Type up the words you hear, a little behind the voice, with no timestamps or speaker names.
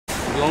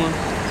going?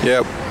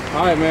 Yep.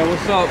 All right, man.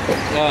 What's up?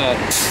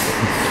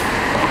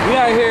 We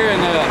out here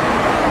in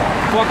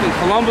fucking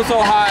Columbus,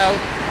 Ohio,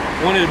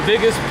 one of the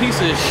biggest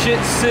pieces of shit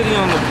city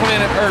on the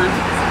planet Earth.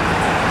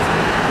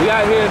 We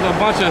out here, there's a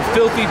bunch of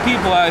filthy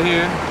people out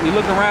here. You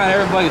look around,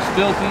 everybody's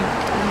filthy.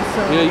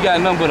 Yeah, you got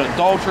nothing but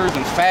adulterers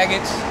and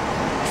faggots,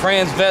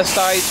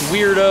 transvestites,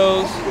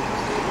 weirdos.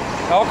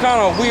 All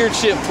kind of weird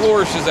shit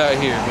flourishes out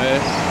here,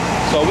 man.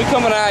 So we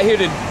coming out here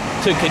to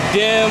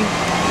condemn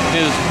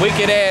this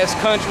wicked ass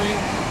country.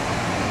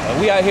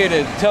 We out here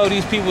to tell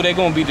these people they're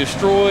gonna be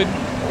destroyed.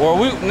 Or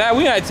we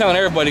not telling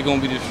everybody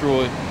gonna be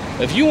destroyed.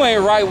 If you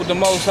ain't right with the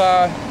Most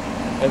High,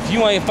 if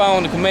you ain't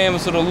following the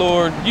commandments of the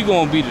Lord, you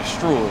gonna be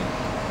destroyed.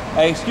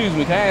 Hey, excuse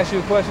me, can I ask you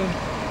a question?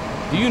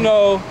 Do you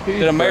know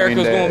that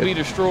America's gonna be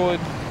destroyed?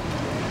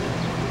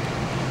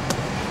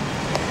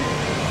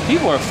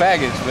 People are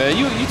faggots, man.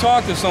 You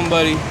talk to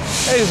somebody,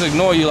 they just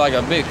ignore you like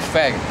a big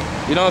faggot.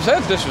 You know what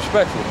I'm saying? That's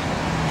disrespectful.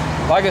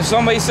 Like if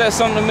somebody says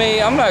something to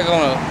me, I'm not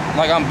gonna,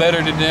 like I'm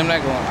better than them,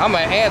 I'm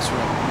gonna answer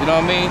them. You know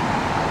what I mean?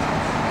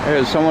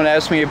 If someone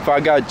asks me if I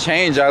got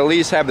change, I at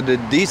least have the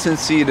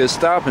decency to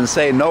stop and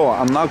say, no,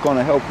 I'm not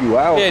gonna help you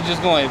out. Yeah,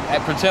 just going to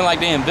pretend like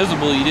they're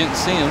invisible, you didn't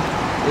see them.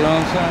 You know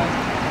what I'm saying?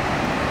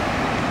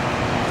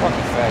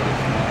 Fucking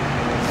faggots, man.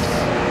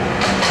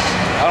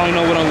 I don't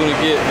even know what I'm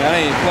gonna get, man. I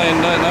ain't playing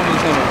nothing. I'm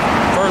just gonna,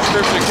 first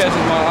scripture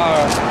catches my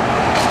eye.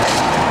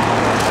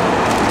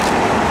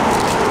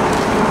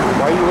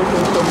 Why are you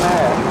looking so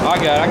mad? I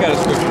got a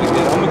scripture to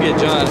get. I'm gonna get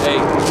John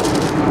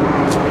 8.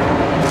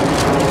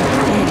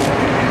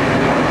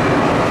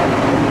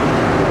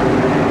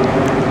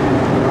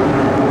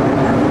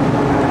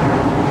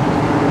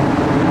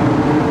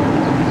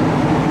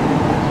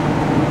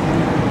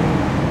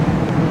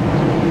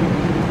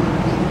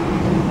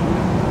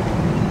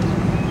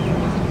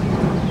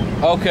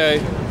 Okay.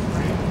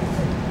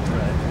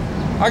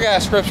 I got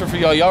a scripture for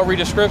y'all. Y'all read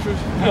the scriptures?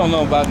 You don't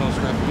know about no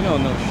scripture. You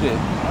don't know shit.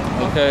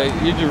 Okay?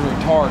 You're just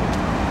retarded.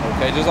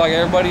 Okay? Just like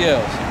everybody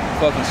else.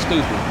 Fucking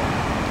stupid.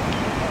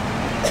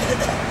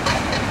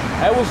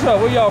 Hey, what's up?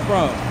 Where y'all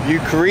from? You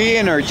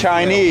Korean or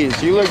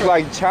Chinese? You look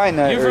like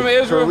China. You from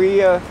Israel?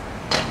 Korea.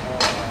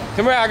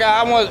 Come here. I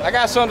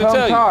got something to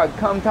tell you.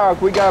 Come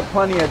talk. We got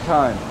plenty of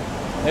time.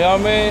 You know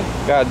what I mean?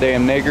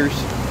 Goddamn niggers.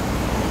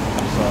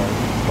 I'm sorry.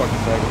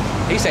 Fucking second.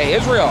 He said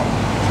Israel.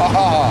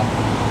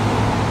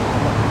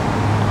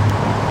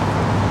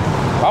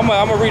 I'm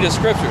gonna read a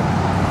scripture.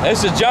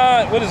 This is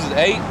John, what is it,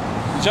 8?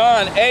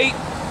 John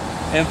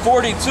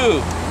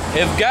 8:42.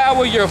 If God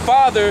were your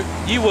father,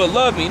 you would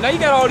love me. Now you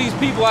got all these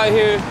people out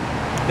here,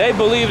 they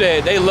believe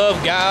that they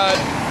love God.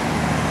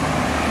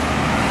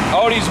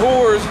 All these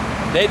whores,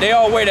 they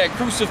all wear that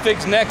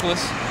crucifix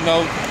necklace. You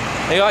know,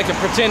 they like to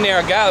pretend they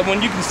are God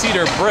when you can see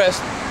their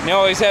breast. They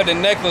always have the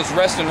necklace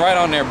resting right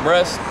on their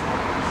breast.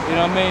 You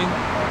know what I mean?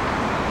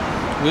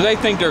 Because they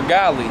think they're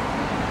godly.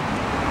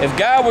 If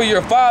God were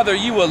your father,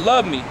 you would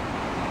love me.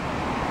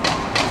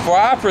 For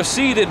I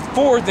proceeded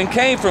forth and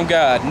came from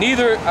God.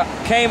 Neither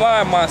came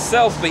I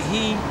myself, but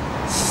he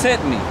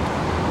sent me.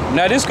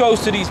 Now this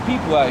goes to these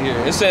people out here.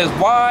 It says,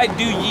 why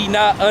do ye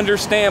not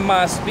understand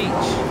my speech?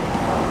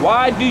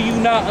 Why do you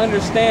not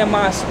understand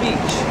my speech?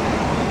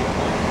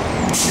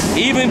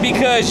 Even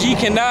because ye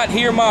cannot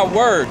hear my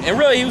word. And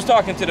really he was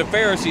talking to the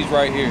Pharisees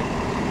right here.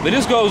 But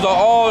this goes to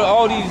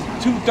all these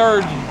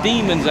 2/3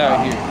 demons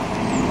out here,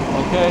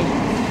 okay?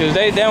 Because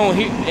they don't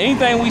hear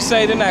anything we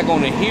say. They're not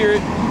going to hear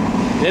it.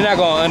 They're not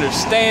going to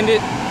understand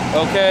it,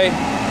 okay?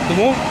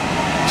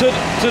 To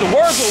the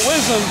words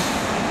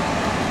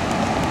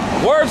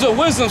of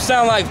wisdom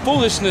sound like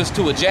foolishness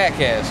to a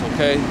jackass,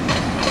 okay?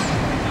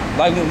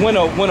 Like when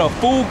a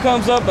fool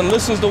comes up and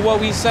listens to what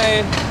we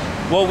saying,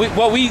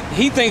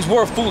 he thinks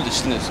we're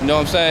foolishness. You know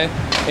what I'm saying?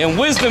 And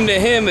wisdom to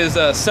him is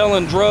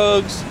selling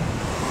drugs.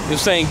 You're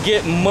saying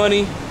getting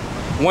money,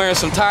 wearing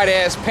some tight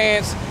ass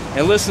pants,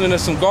 and listening to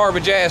some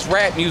garbage ass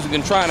rap music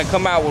and trying to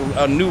come out with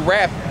a new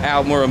rap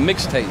album or a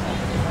mixtape.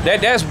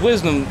 That's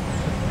wisdom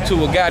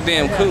to a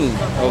goddamn coon,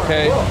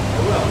 okay?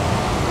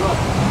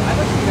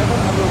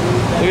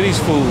 Look at these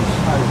fools.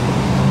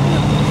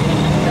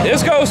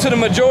 This goes to the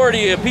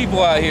majority of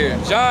people out here.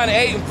 John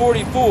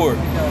 8:44.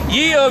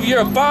 Ye of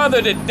your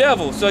father the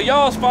devil. So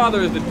y'all's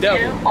father is the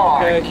devil,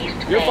 okay?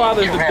 Your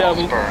father is the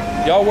devil.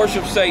 Y'all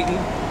worship Satan.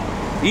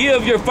 Ye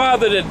of your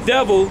father the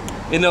devil,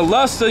 and the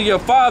lust of your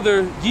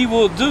father ye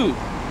will do.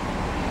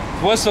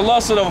 What's the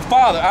lust of the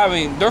father? I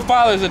mean, their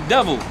father is a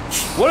devil.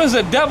 What does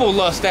a devil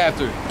lust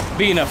after?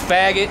 Being a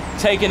faggot,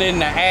 taking it in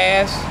the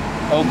ass,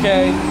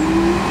 okay?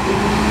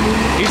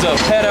 He's a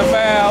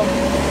pedophile.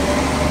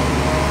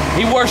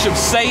 He worships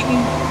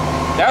Satan.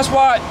 That's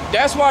why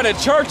the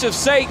Church of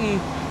Satan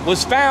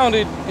was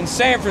founded in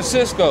San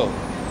Francisco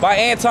by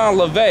Anton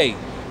LaVey.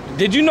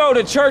 Did you know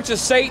the Church of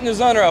Satan is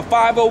under a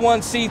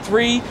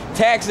 501c3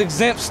 tax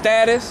exempt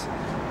status?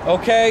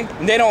 Okay,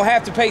 and they don't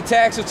have to pay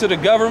taxes to the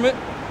government.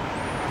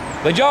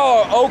 But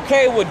y'all are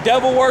okay with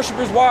devil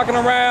worshippers walking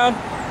around?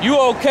 You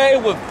okay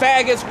with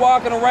faggots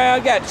walking around?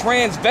 You got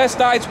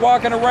transvestites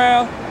walking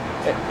around?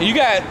 You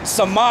got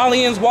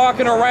Somalians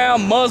walking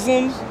around,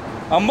 Muslims.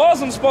 A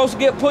Muslim's supposed to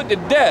get put to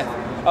death.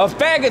 A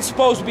faggot's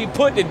supposed to be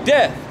put to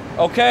death,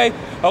 okay?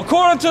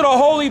 According to the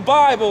Holy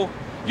Bible,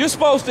 you're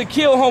supposed to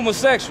kill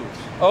homosexuals,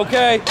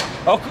 okay?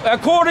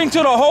 According to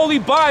the Holy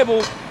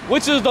Bible,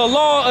 which is the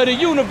law of the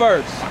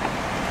universe.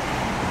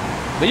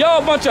 But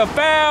y'all a bunch of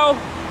foul,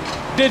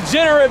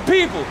 degenerate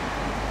people.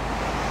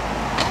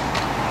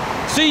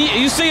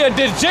 See, you see, a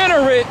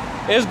degenerate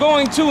is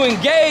going to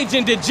engage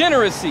in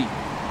degeneracy,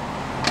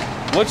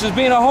 which is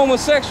being a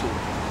homosexual.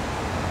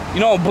 You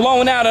know,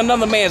 blowing out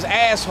another man's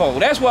asshole.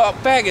 That's what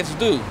faggots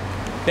do.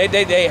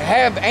 They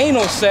have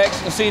anal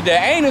sex. And see, the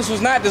anus was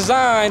not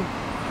designed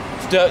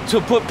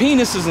to put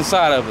penises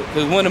inside of it.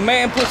 Because when a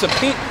man puts a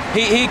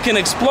he can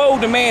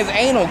explode the man's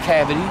anal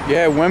cavity.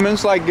 Yeah,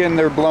 women's like getting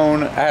their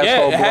blown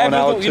asshole blown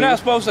out too. You're not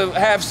supposed to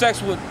have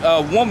sex with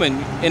a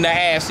woman in the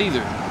ass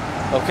either.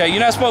 Okay, you're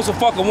not supposed to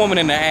fuck a woman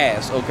in the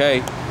ass.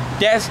 Okay,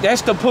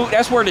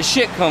 that's where the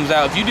shit comes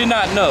out. If you did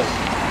not know.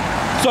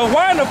 So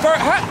why in the first,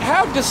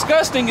 how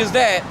disgusting is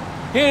that?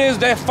 Here it is,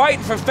 that fight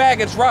for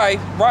faggots'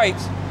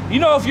 rights. You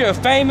know, if you're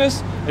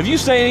famous, if you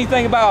say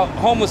anything about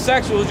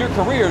homosexuals, your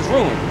career is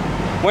ruined.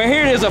 When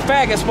here it is, a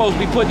faggot supposed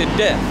to be put to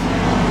death.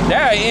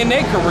 They're in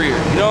their career,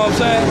 you know what I'm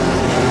saying?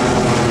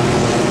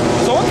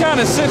 So what kind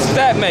of sense does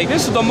that make?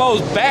 This is the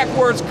most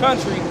backwards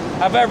country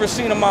I've ever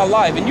seen in my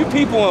life. And you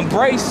people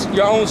embrace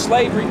your own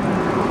slavery?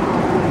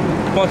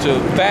 Bunch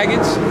of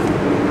faggots.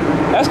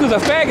 That's because a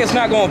faggot's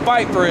not going to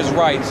fight for his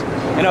rights.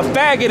 And a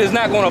faggot is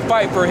not going to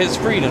fight for his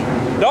freedom.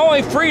 The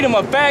only freedom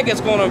a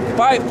faggot's going to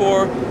fight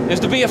for is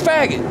to be a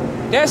faggot.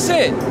 That's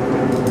it.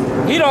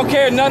 He don't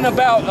care nothing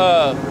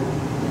about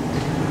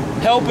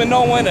helping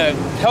no one,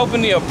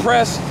 helping the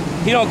oppressed.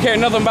 He don't care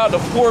nothing about the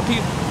poor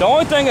people. The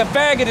only thing a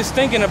faggot is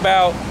thinking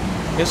about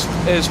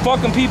is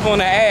fucking people in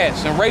the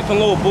ass and raping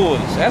little boys.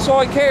 That's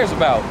all he cares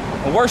about.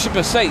 And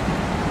worshiping Satan.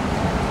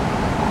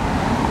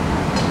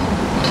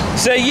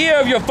 Say ye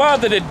of your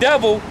father the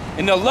devil,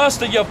 and the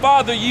lust of your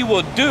father ye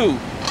will do.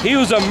 He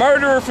was a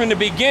murderer from the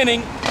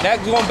beginning.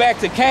 That's going back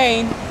to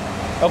Cain.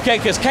 Okay,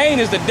 because Cain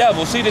is the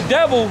devil. See, the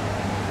devil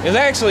is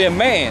actually a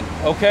man,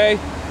 okay?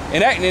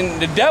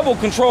 And the devil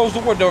controls the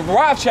world. The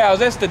Rothschilds,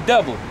 that's the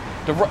devil.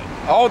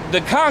 All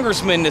the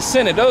congressmen, the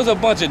Senate, those are a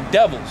bunch of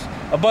devils,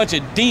 a bunch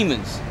of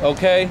demons,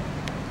 okay?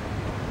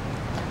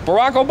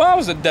 Barack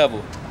Obama's a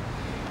devil.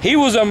 He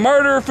was a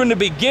murderer from the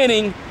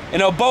beginning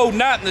and abode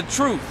not in the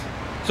truth.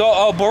 So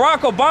Barack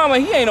Obama,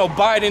 he ain't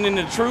abiding in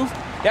the truth.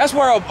 That's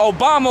where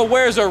Obama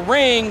wears a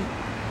ring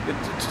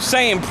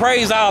saying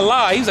praise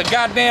Allah. He's a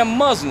goddamn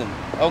Muslim,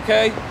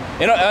 okay?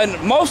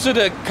 And most of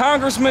the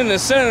congressmen and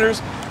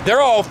senators,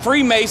 they're all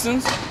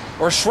Freemasons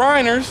or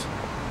Shriners,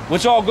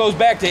 which all goes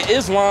back to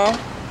Islam.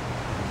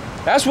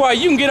 That's why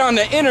you can get on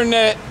the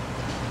internet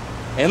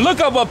and look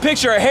up a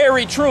picture of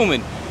Harry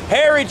Truman.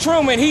 Harry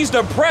Truman, he's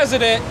the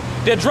president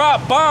that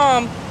dropped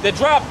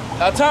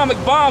atomic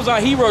bombs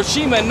on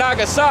Hiroshima and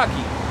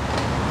Nagasaki.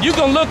 You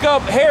can look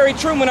up Harry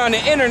Truman on the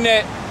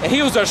internet, and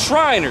he was a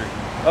Shriner,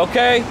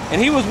 okay?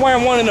 And he was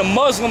wearing one of the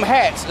Muslim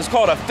hats. It's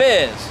called a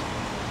fez,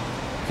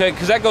 okay?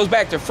 Because that goes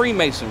back to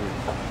Freemasonry.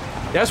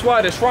 That's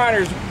why the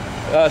Shriners'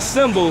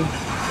 symbol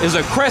is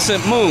a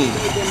crescent moon.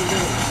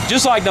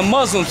 Just like the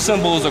Muslim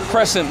symbol is a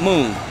crescent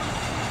moon.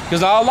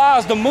 Because Allah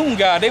is the moon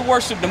god. They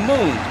worship the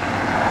moon.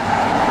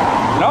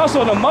 And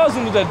also the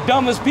Muslims are the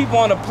dumbest people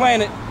on the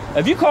planet.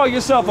 If you call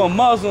yourself a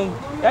Muslim,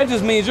 that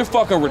just means you're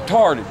fucking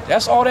retarded.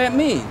 That's all that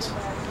means.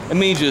 It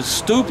means you're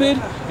stupid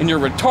and you're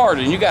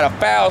retarded and you got a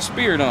foul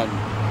spirit on you.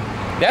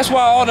 That's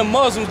why all the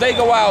Muslims, they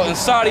go out in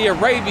Saudi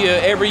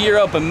Arabia every year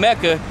up in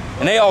Mecca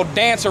and they all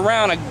dance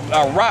around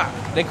a rock.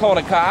 They call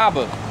it a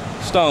Kaaba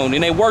stone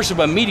and they worship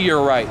a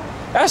meteorite.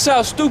 That's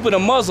how stupid a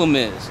Muslim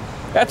is.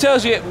 That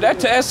tells you,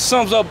 that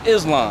sums up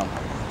Islam.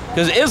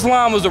 Because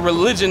Islam was a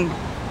religion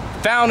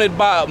founded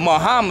by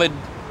Muhammad,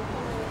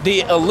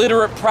 the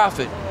illiterate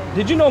prophet.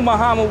 Did you know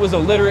Muhammad was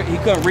illiterate? He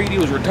couldn't read, he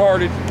was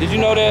retarded. Did you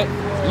know that?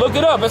 Look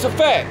it up, it's a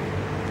fact.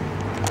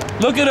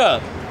 Look it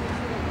up.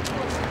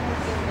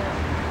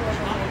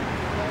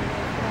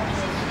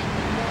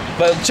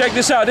 But check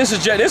this out, this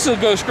is a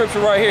good scripture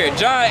right here.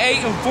 John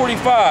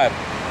 8:45.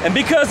 And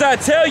because I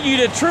tell you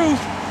the truth,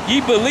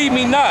 ye believe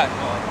me not.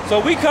 So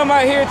we come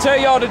out here and tell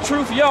y'all the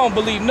truth, y'all don't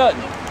believe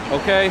nothing,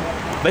 okay?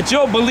 But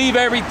you'll believe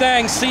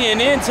everything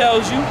CNN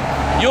tells you.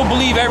 You'll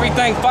believe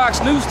everything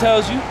Fox News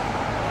tells you.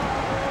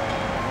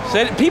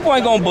 So people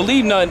ain't gonna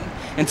believe nothing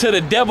until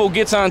the devil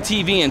gets on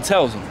TV and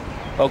tells them,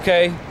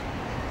 okay?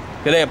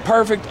 Because they're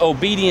perfect,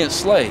 obedient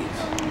slaves.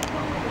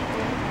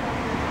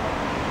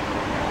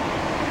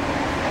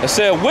 It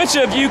said, which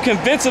of you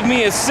convinceth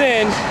me of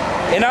sin,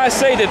 and I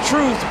say the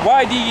truth,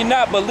 why do you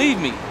not believe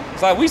me?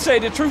 It's like, we say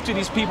the truth to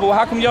these people,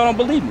 how come y'all don't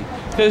believe me?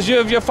 Because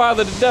you're of your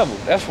father the devil,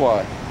 that's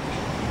why.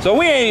 So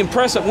we ain't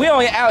impressive, we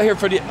only out here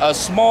for a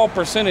small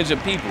percentage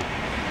of people.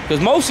 Because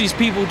most of these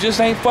people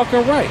just ain't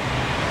fucking right.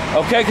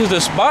 Okay, because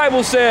the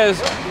Bible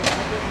says,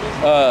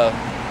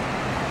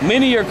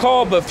 Many are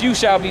called, but few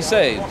shall be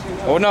saved.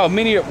 Or no,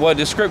 many are, well,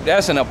 the script,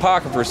 that's an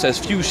apocrypha, says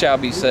few shall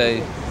be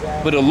saved.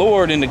 But the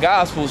Lord in the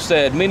gospel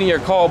said, many are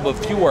called, but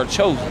few are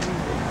chosen.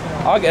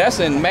 Okay, that's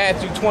in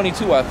Matthew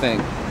 22, I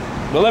think.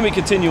 But let me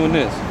continue in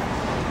this.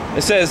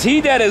 It says,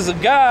 he that is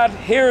of God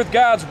heareth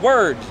God's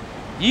words.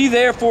 Ye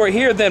therefore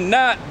hear them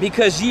not,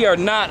 because ye are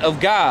not of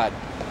God.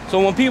 So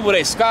when people,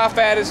 they scoff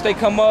at us, they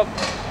come up,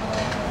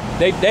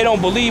 they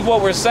don't believe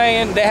what we're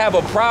saying, they have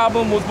a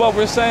problem with what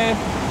we're saying,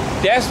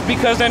 that's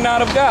because they're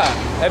not of God.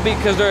 That's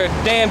because they're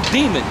a damn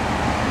demon.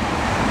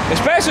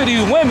 Especially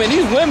these women.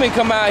 These women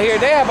come out here,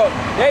 they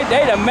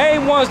the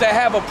main ones that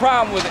have a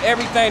problem with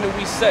everything that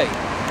we say.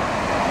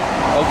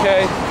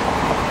 Okay?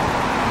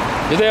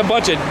 They're a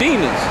bunch of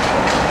demons.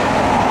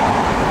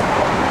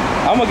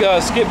 I'm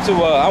gonna skip to,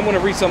 I want to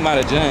read something out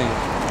of James.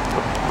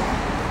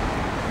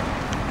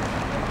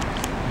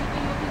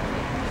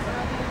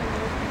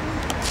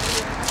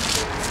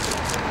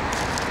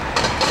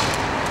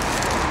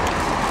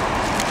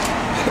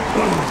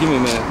 Give me a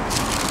minute.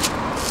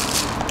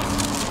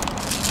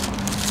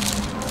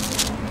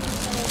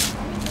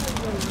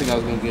 I think I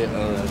was gonna get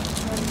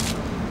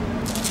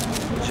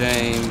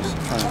James. I'm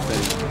trying to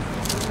think.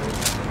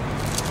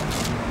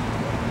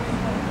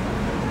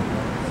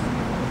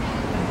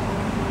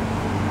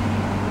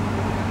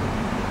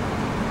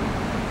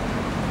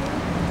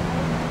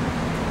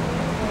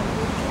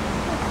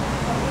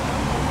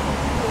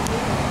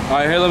 All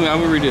right, here, I'm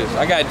gonna read this.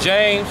 I got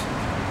James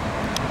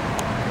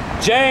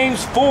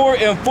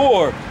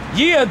 4:4.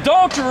 Ye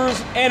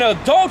adulterers and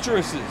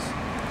adulteresses.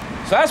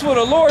 So that's what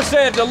the Lord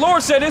said. The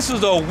Lord said this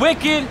is a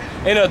wicked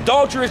and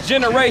adulterous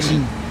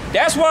generation.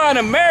 That's why in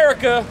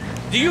America,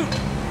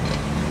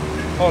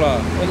 hold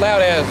on, a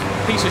loud ass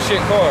piece of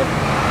shit car.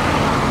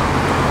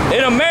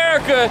 In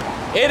America,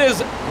 it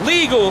is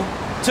legal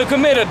to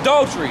commit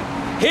adultery.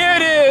 Here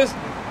it is,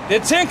 the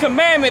 10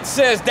 Commandments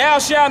says, thou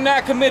shalt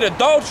not commit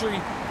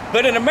adultery.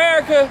 But in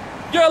America,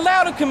 you're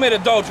allowed to commit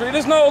adultery.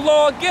 There's no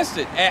law against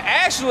it. And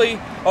actually,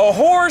 a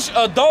whorish,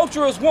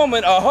 adulterous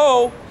woman, a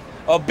hoe,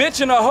 a bitch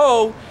and a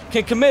hoe,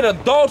 can commit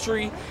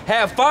adultery,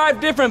 have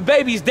 5 different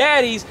babies'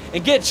 daddies,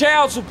 and get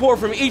child support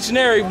from each and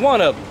every one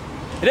of them.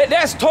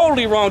 That's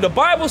totally wrong. The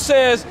Bible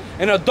says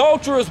an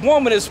adulterous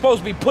woman is supposed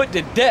to be put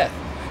to death,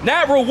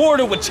 not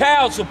rewarded with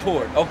child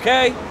support,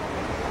 okay?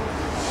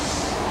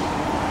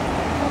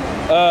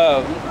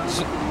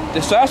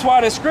 So that's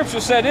why the scripture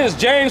said this,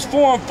 James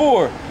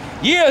 4:4.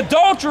 Ye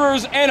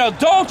adulterers and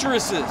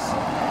adulteresses.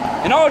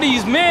 And all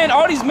these men,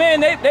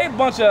 they a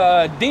bunch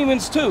of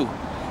demons too.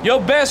 Your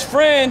best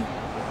friend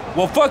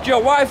will fuck your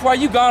wife while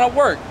you gone to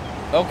work,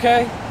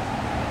 okay?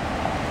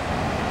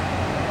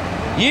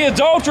 Ye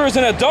adulterers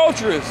and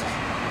adulteresses,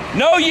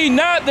 know ye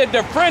not that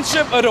the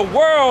friendship of the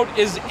world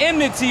is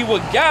enmity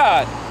with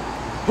God?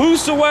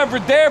 Whosoever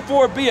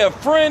therefore be a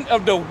friend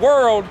of the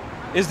world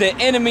is the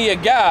enemy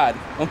of God.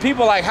 When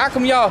people are like, how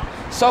come y'all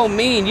so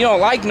mean? You don't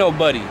like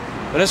nobody.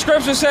 But the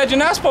scripture said you're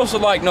not supposed to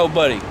like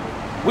nobody.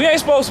 We ain't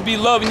supposed to be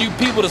loving you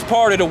people that's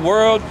part of the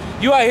world.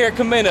 You out here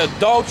committing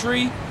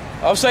adultery.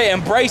 I'll say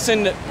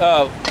embracing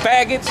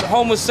faggots,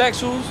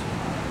 homosexuals.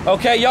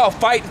 Okay, y'all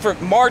fighting for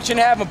marching,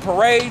 having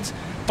parades,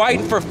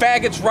 fighting for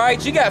faggots'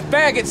 rights. You got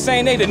faggots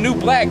saying they the new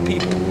black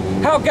people.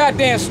 How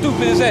goddamn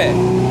stupid is that?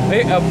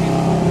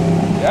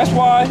 That's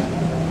why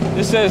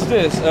it says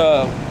this,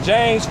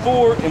 James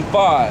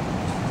 4:5.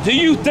 Do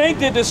you think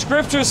that the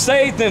scripture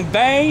saith in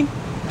vain?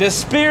 The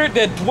spirit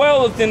that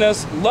dwelleth in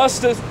us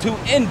lusteth to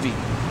envy.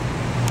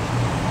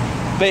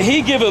 But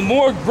he giveth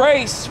more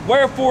grace,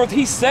 wherefore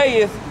he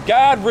saith,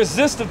 God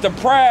resisteth the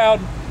proud,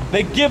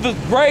 but giveth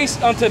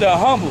grace unto the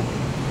humble.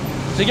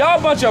 So y'all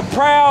a bunch of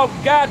proud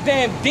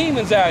goddamn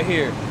demons out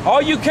here.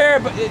 All you care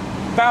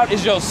about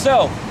is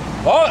yourself.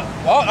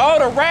 All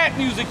the rap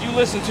music you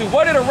listen to,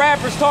 what do the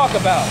rappers talk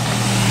about?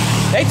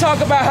 They talk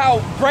about how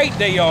great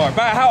they are,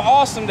 about how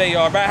awesome they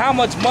are, about how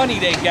much money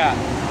they got.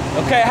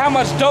 Okay, how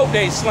much dope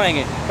they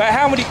slinging, about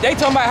how many, they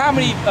talking about how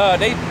many,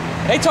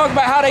 they talk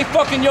about how they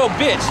fucking your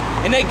bitch,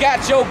 and they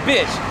got your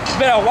bitch. You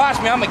better watch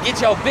me, I'm gonna get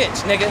your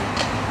bitch, nigga.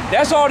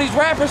 That's all these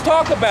rappers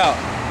talk about.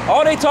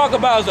 All they talk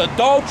about is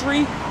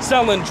adultery,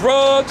 selling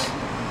drugs,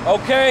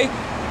 okay?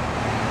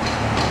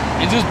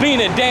 And just being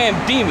a damn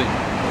demon.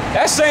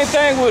 That same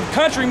thing with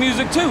country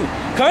music too.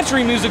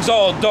 Country music's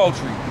all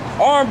adultery.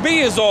 R&B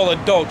is all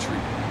adultery,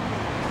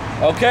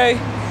 okay?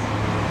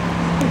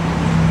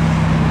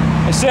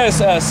 It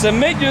says,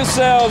 submit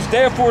yourselves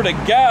therefore to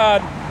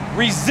God,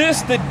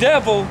 resist the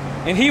devil,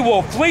 and he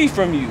will flee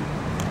from you.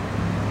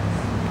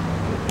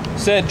 It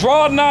said,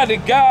 draw nigh to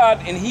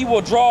God, and he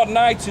will draw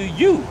nigh to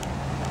you.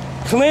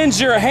 Cleanse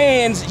your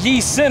hands,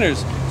 ye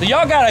sinners. So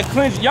y'all gotta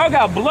cleanse, y'all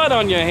got blood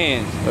on your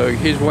hands.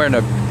 He's wearing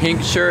a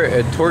pink shirt,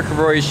 a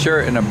turquoise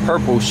shirt, and a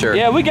purple shirt.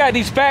 Yeah, we got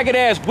these faggot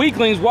ass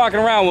weaklings walking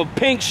around with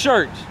pink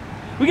shirts.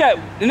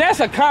 And that's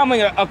a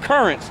common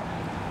occurrence.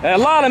 And a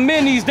lot of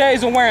men these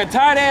days are wearing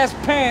tight ass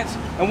pants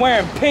and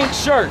wearing pink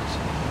shirts.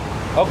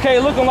 Okay,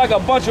 looking like a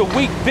bunch of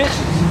weak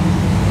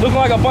bitches. Looking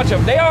like a bunch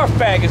of, they are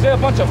faggots, they're a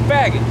bunch of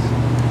faggots.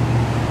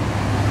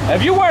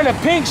 If you're wearing a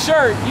pink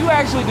shirt, you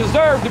actually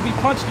deserve to be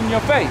punched in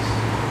your face.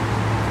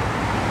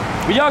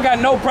 But y'all got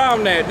no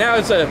problem there. Now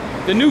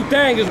the new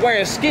thing is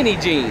wearing skinny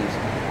jeans.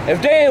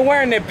 If they ain't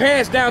wearing their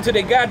pants down to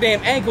their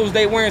goddamn ankles,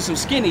 they wearing some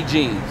skinny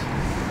jeans.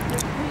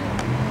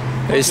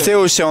 They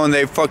still showing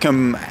they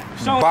fucking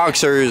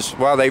boxers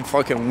while they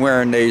fucking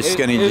wearing their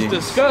skinny jeans.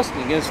 It's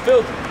disgusting. It's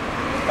filthy.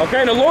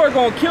 Okay, the Lord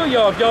gonna kill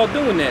y'all if y'all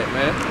doing that,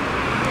 man.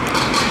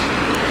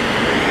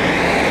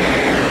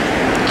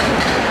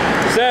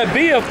 It said,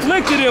 be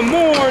afflicted and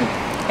mourn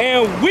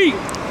and weep.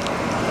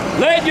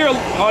 Let your,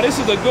 oh, this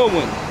is a good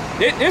one.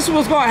 This is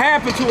what's gonna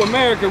happen to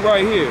America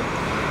right here.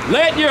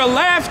 Let your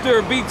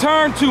laughter be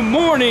turned to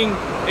mourning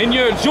and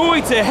your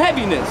joy to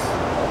heaviness.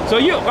 So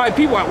you, like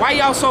people, why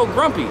y'all so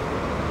grumpy?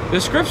 The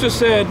scripture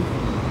said,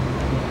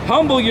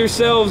 humble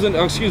yourselves and,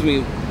 excuse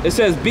me, it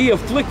says be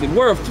afflicted.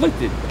 We're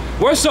afflicted.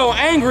 We're so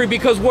angry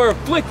because we're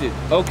afflicted,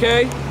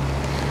 okay?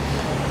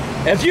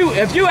 If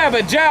you have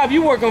a job,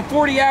 you working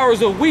 40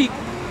 hours a week,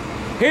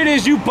 here it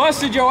is, you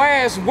busted your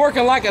ass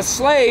working like a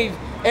slave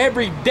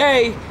every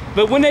day,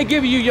 but when they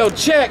give you your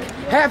check,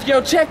 half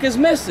your check is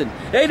missing.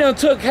 They done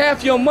took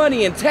half your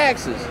money in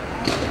taxes.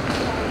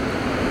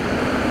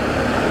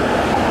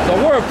 So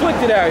we're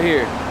afflicted out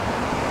here.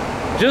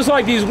 Just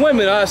like these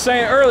women I was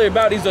saying earlier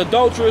about these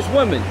adulterous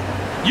women.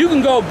 You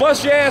can go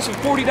bust your ass for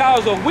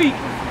 $40 a week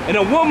and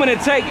a woman will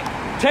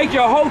take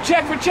your whole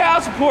check for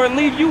child support and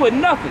leave you with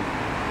nothing.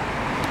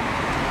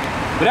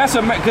 But that's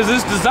because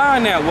it's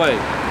designed that way.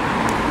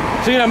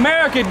 See, in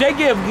America, they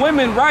give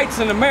women rights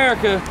in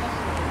America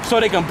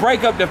so they can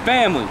break up the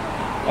family.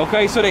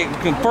 Okay, so they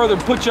can further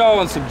put y'all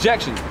in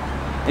subjection.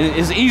 And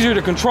it's easier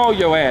to control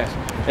your ass.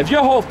 If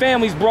your whole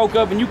family's broke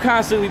up and you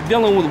constantly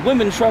dealing with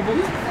women trouble,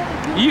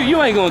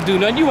 you ain't gonna do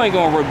nothing. You ain't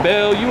gonna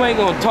rebel. You ain't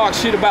gonna talk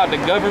shit about the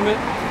government.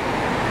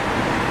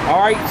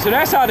 All right, so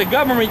that's how the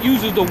government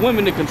uses the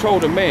women to control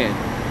the man.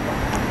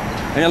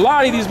 And a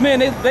lot of these men,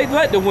 they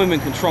let the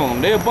women control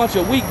them. They're a bunch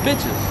of weak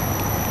bitches.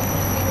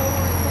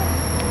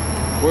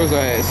 Where's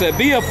that? It said,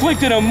 be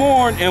afflicted and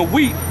mourn and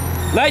weep.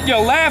 Let your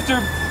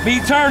laughter be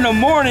turned to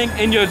mourning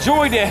and your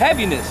joy to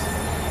heaviness.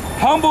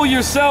 Humble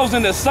yourselves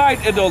in the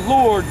sight of the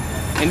Lord,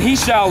 and he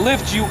shall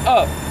lift you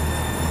up.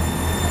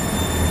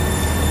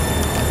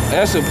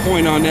 That's a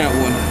point on that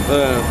one.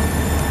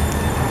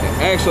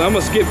 Actually, I'm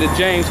gonna skip to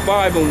James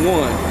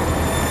 5:1.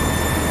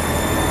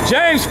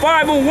 James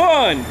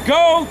 5:1.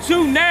 Go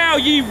to now,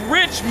 ye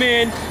rich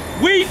men,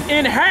 weep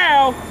and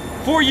howl,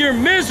 for your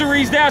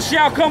miseries that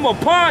shall come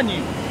upon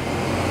you.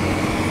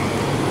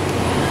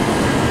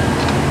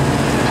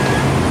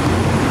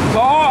 So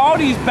all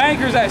these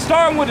bankers,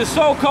 starting with the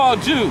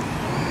so-called Jew,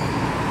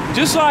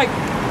 just like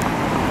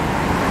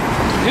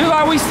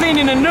we seen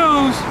in the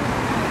news.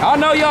 I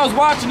know y'all was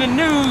watching the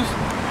news,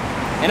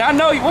 and I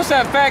know, what's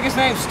that faggot's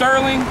name?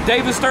 Sterling?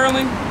 David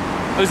Sterling?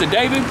 Was it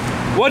David?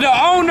 Well, the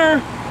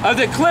owner of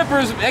the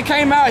Clippers, it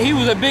came out he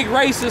was a big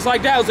racist,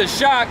 like that was a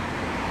shock.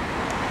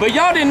 But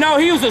y'all didn't know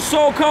he was a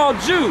so-called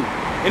Jew.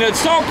 And a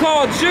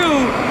so-called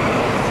Jew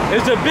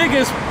is the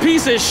biggest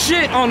piece of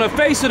shit on the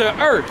face of the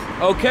earth,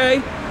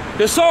 okay?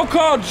 The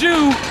so-called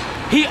Jew,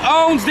 he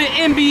owns the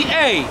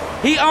NBA.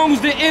 He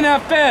owns the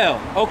NFL,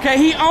 okay?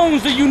 He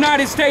owns the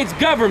United States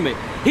government.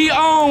 He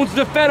owns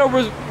the Federal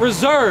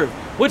Reserve,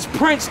 which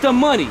prints the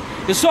money.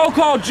 The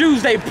so-called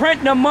Jews, they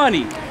print the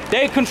money.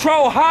 They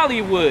control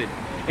Hollywood.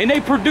 And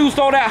they produce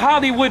all that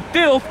Hollywood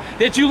filth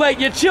that you let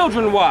your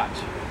children watch,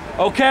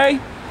 okay?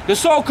 The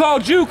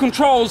so-called Jew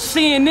controls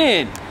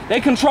CNN. They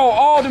control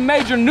all the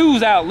major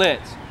news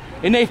outlets.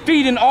 And they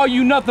feed in all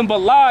you nothing but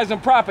lies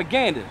and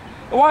propaganda.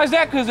 And why is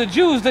that? Because the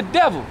Jew is the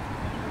devil.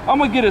 I'm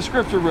gonna get a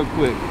scripture real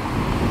quick.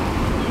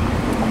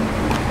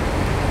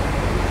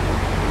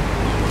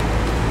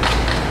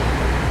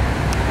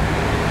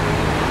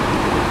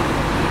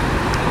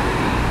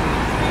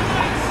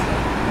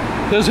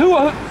 Cause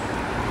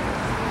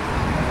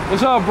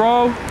what's up,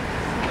 bro?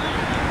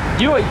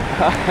 You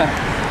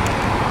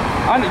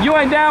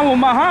ain't down with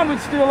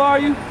Muhammad still, are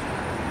you?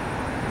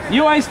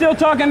 You ain't still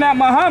talking that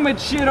Muhammad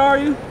shit, are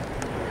you?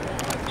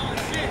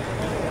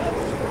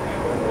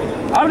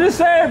 I'm just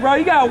saying, bro,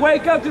 you gotta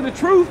wake up to the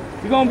truth.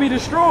 You're gonna be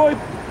destroyed.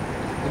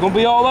 It's gonna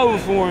be all over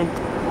for him.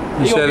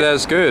 You said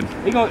that's good.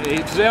 You know what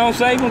I'm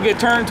saying? He's gonna get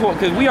turned to it,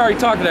 because we already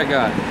talked to that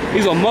guy.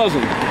 He's a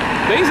Muslim.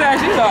 But he's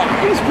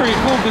pretty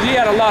cool, because he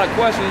had a lot of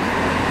questions.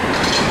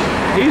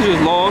 He's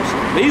just lost.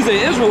 He's an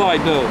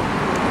Israelite though.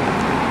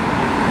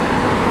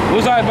 What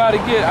was I about to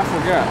get? I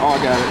forgot. Oh,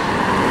 I got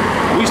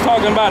it. We was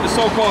talking about the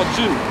so-called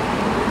Jew.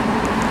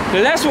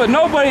 Cause that's what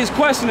nobody's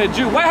questioning a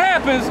Jew. What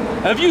happens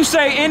if you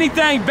say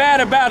anything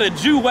bad about a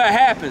Jew? What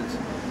happens?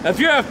 If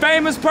you're a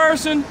famous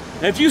person,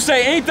 if you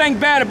say anything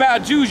bad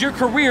about Jews, your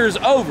career is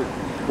over.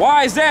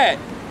 Why is that?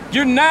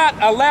 You're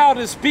not allowed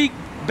to speak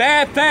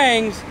bad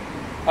things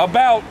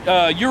about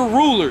your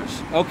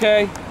rulers,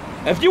 okay?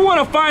 If you want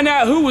to find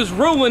out who is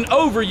ruling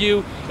over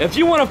you, if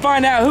you want to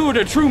find out who are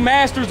the true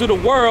masters of the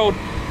world,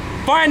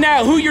 find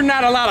out who you're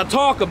not allowed to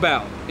talk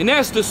about. And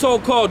that's the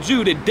so-called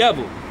Jew, the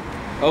devil,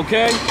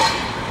 okay?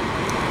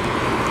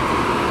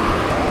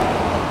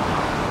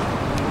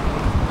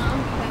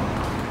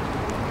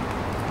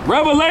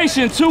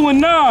 Revelation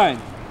 2:9.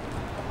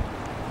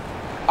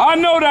 I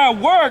know thy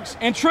works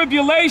and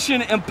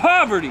tribulation and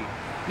poverty.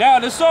 Now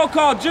the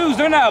so-called Jews,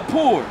 they're not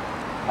poor,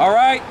 all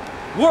right?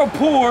 We're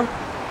poor.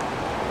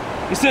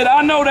 He said,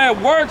 I know thy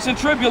works and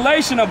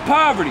tribulation and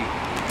poverty,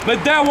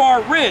 but thou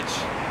art rich.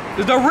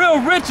 Because the real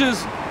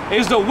riches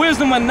is the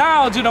wisdom and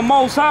knowledge of the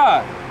Most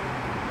High.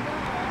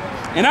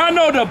 And I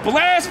know the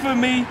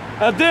blasphemy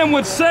of them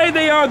which say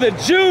they are the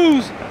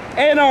Jews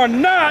and are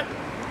not,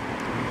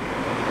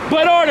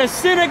 but are the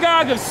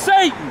synagogue of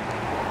Satan.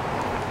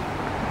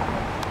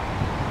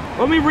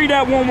 Let me read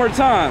that one more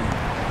time.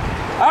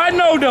 I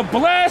know the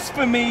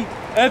blasphemy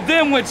of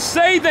them which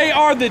say they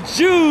are the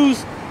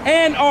Jews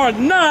and are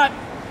not,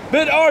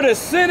 but are the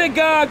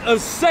synagogue of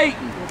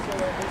Satan.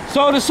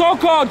 So the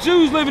so-called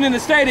Jews living in the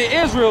state of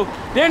Israel,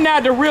 they're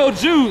not the real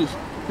Jews.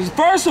 Because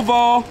first of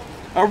all,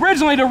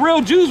 originally the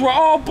real Jews were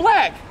all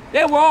black.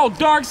 They were all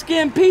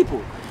dark-skinned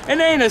people. And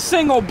there ain't a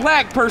single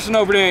black person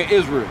over there in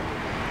Israel.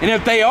 And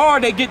if they are,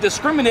 they get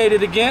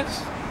discriminated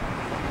against.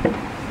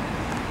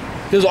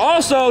 Because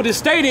also the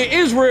state of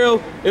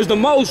Israel is the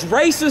most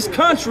racist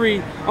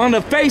country on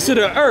the face of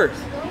the earth.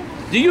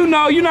 Do you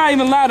know you're not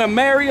even allowed to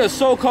marry a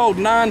so-called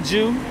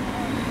non-Jew?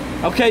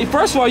 Okay,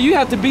 first of all, you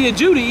have to be a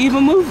Jew to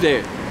even move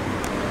there.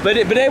 But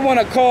they want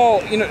to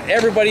call, you know,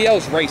 everybody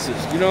else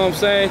racist, you know what I'm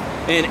saying?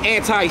 And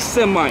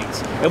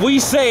anti-Semites. If we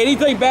say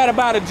anything bad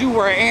about a Jew,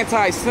 we're an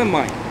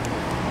anti-Semite.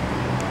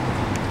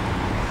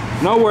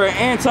 No, we're an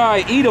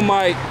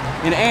anti-Edomite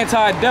and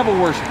anti-devil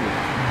worshiper.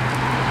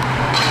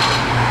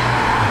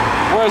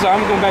 Whereas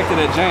I'm going back to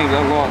that James,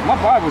 I lost. My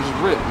Bible's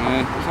just ripped,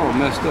 man. It's all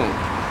messed up.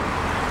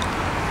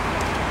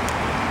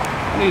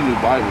 I need a new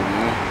Bible,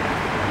 man.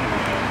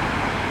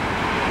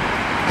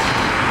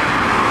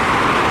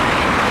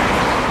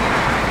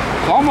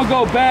 So I'm gonna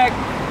go back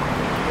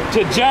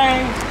to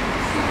James.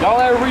 Y'all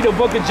ever read the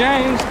book of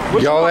James?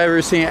 Y'all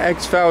ever seen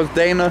X-Files,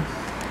 Dana?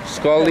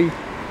 Scully?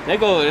 They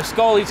go to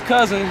Scully's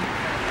cousin.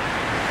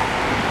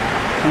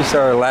 She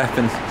started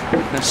laughing.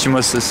 She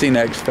must have seen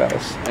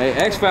X-Files. Hey,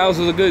 X-Files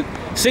is a good...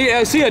 See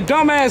a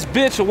dumbass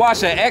bitch will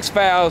watch the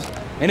X-Files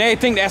and they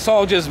think that's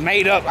all just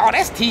made up. Oh,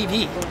 that's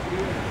TV.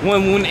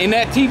 When in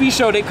that TV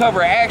show they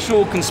cover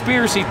actual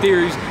conspiracy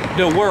theories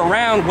that were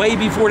around way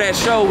before that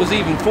show was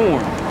even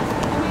formed.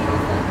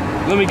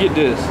 Let me get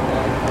this.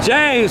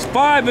 James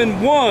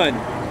 5:1.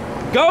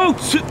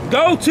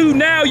 Go to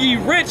now, ye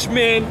rich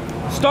men,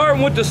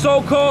 starting with the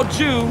so-called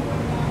Jew,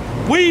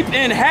 weep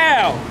and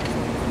howl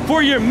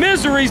for your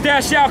miseries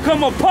that shall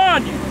come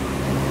upon you.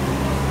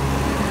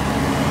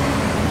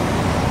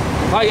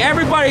 Like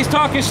everybody's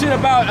talking shit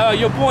about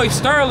your boy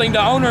Sterling,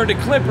 the owner of the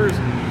Clippers.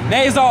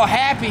 They's all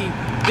happy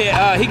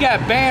that he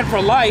got banned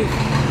for life.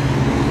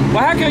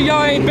 Well, how come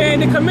y'all ain't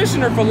banned the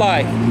commissioner for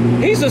life?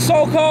 He's a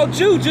so-called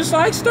Jew just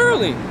like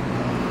Sterling.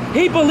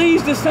 He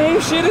believes the same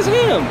shit as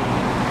him.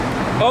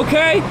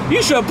 Okay?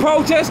 You should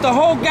protest the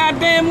whole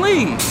goddamn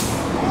league.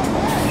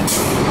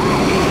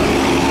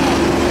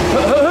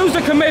 Who's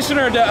the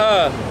commissioner?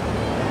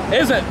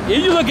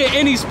 You look at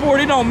any sport,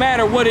 it don't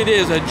matter what it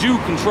is, a Jew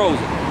controls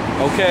it.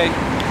 Okay?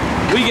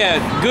 We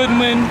got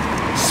Goodman,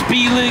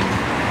 Spielig,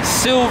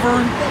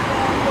 Silver,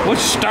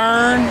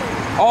 Stern,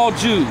 all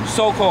Jews,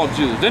 so-called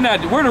Jews.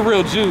 We're the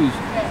real Jews.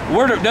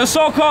 The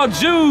so-called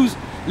Jews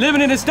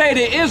living in the state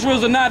of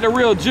Israel are not the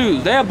real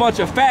Jews. They're a bunch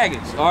of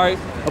faggots, all right?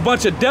 A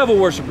bunch of devil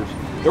worshippers.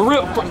 The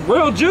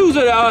real Jews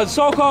are the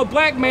so-called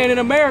black man in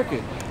America.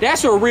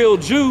 That's a real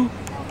Jew.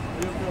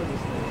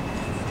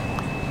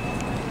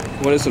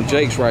 Well, there's some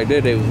Jakes right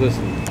there. They was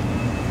listening.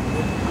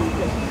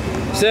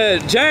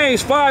 Said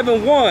James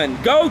 5:1.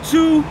 Go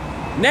to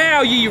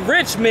now, ye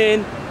rich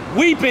men,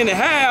 weep and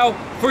howl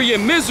for your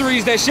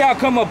miseries that shall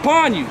come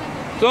upon you.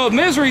 So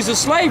miseries of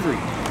slavery.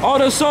 All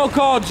the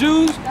so-called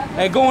Jews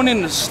are going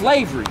into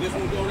slavery.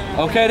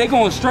 Okay, they're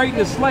going straight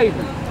into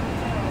slavery.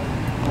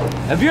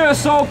 If you're a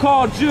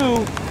so-called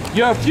Jew,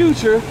 your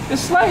future is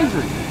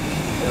slavery.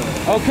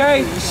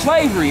 Okay,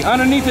 slavery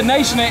underneath the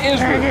nation of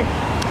Israel.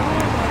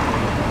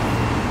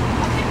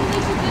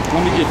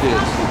 Let me get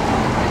this.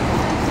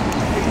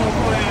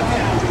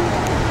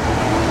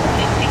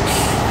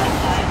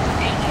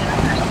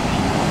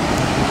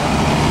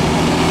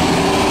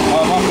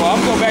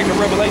 I'm going back to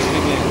Revelation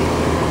again.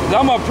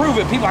 I'm gonna prove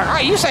it. People are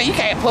like, oh, you say you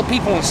can't put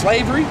people in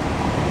slavery?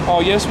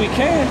 Oh, yes, we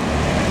can.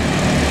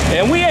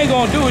 And we ain't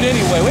gonna do it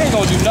anyway. We ain't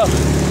gonna do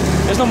nothing.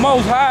 It's the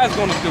Most High is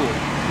gonna do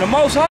it. The Most High.